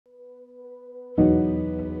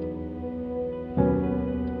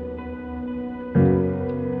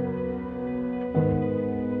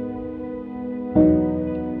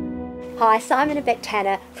by Simon and Bec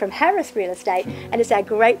Tanner from Harris Real Estate, and it's our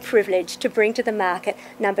great privilege to bring to the market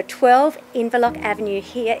number 12 Inverloch Avenue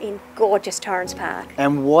here in gorgeous Torrens Park.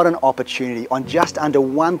 And what an opportunity on just under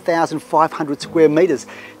 1,500 square metres.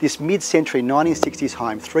 This mid-century 1960s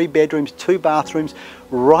home, 3 bedrooms, 2 bathrooms,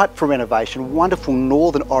 ripe for renovation, wonderful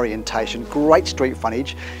northern orientation, great street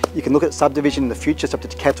frontage. You can look at subdivision in the future,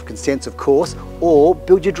 subject to council consents of course, or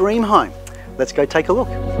build your dream home. Let's go take a look.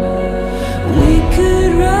 We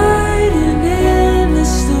could write an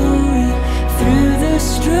endless story through the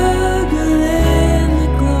struggle and the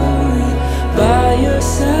glory. By your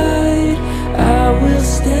side, I will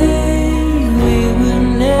stay. We will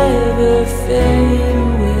never fade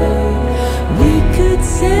away. We could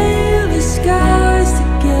sail the skies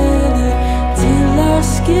together till our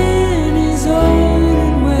skin is old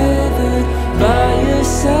and weathered. By your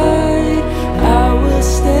side, I will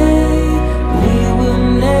stay.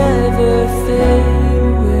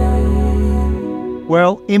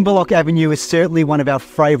 Well, Inverloch Avenue is certainly one of our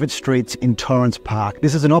favourite streets in Torrens Park.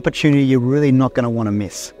 This is an opportunity you're really not going to want to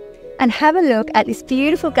miss. And have a look at this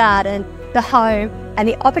beautiful garden, the home, and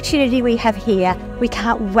the opportunity we have here. We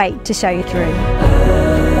can't wait to show you through.